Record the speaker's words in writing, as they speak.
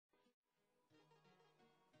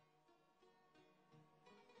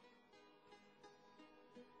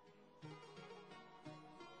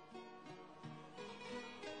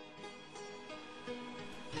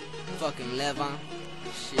fucking Levon.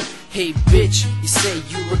 Shit. Hey bitch, you say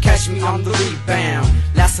you were catching me on the rebound.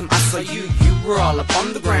 Last time I saw you, you were all up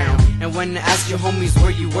on the ground. And when I asked your homies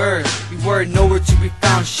where you were nowhere to be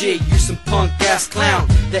found. Shit, you some punk ass clown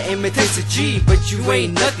that imitates a G, but you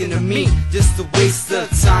ain't nothing to me, just a waste of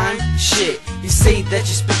time. Shit, you say that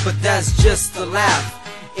you spit, but that's just a laugh.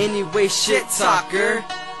 Anyway, shit talker,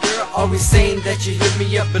 you're always saying that you hit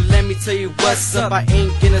me up, but let me tell you what's up. I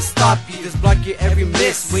ain't gonna stop you, just block your every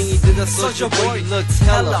miss. When you did the Soulja Boy, you looked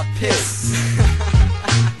hella pissed.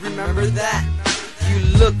 Remember that? You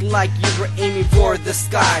look like you were aiming for the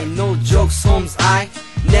sky. No jokes, Holmes, I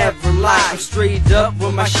never lie. I'm straight up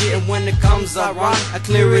with my shit, and when it comes out wrong, I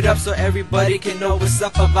clear it up so everybody can know what's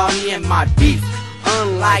up about me and my beef.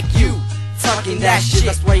 Unlike you, talking that shit,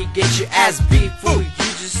 that's why you get your ass beat. Fool, you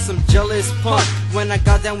just some jealous punk. When I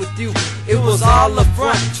got down with you, it was all a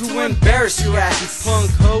front to embarrass your ass, you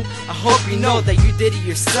punk hoe. I hope you know that you did it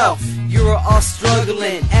yourself. You were all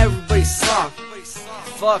struggling, everybody saw.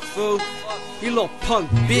 Fuck, fool, you little punk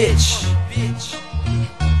bitch.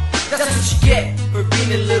 That's what you get for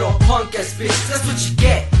being a little punk ass bitch. That's what you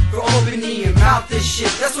get for opening your mouth and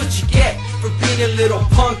shit. That's what you get for being a little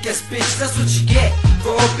punk ass bitch. That's what you get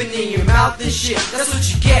for opening your mouth and shit. That's what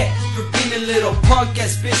you get for being a little punk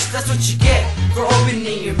ass bitch. That's what you get for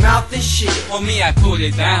opening your mouth and shit. On me I put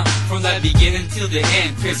it down from the beginning till the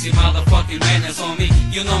end. Crazy motherfucking Menace on me.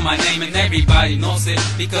 You know my name and everybody knows it,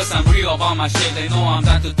 because I'm real about my shit. They know I'm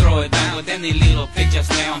down to throw it down with any little pictures.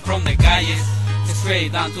 Man, I'm from the calles,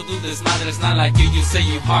 straight down to do this madre. It's not like you say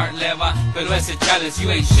you hard leva, pero ese chales,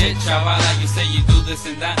 you ain't shit, chavala. You say you do this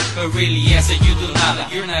and that, but really, yes, you do nada.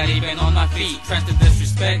 You're not even on my feet, trying to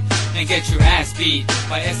disrespect and get your ass beat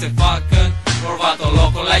by Mr.Falcon or vato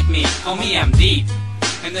loco like me. Homie, I'm deep,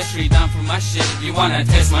 and that's straight down from my shit. You wanna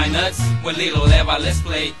test my nuts? Well, little leva, let's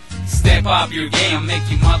play. Step up your game, make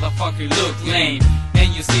you motherfucker look lame.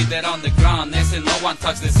 And you see that on the ground, they say no one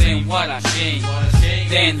talks the same. What a shame.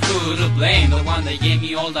 Then who to blame? The one that gave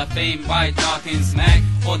me all the fame by talking smack,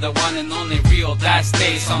 or the one and only real that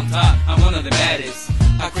stays on top? I'm one of the baddest,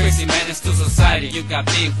 a crazy menace to society. You got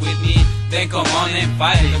beef with me, then come on and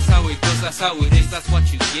fight it. That's how it goes, that's how it is, that's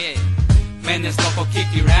what you get. Menace loco, kick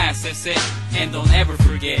your ass, that's it. And don't ever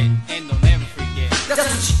forget, and don't ever forget. That's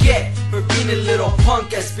what you get for being a little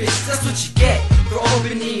punk ass bitch. That's what you get for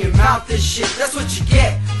opening your mouth and shit. That's what you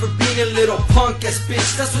get for being a little punk ass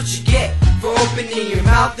bitch. That's what you get for opening your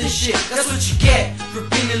mouth and shit. That's what you get for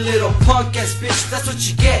being a little punk ass bitch. That's what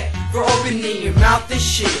you get for opening your mouth and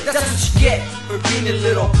shit. That's what you get for being a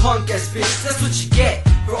little punk ass bitch. That's what you get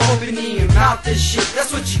for opening your mouth and shit.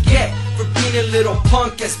 That's what you get for being a little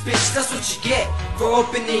punk ass bitch. That's what you get for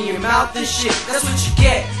opening your mouth and shit. That's what you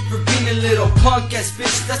get for being a little punk ass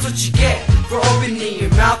bitch. That's what you get for opening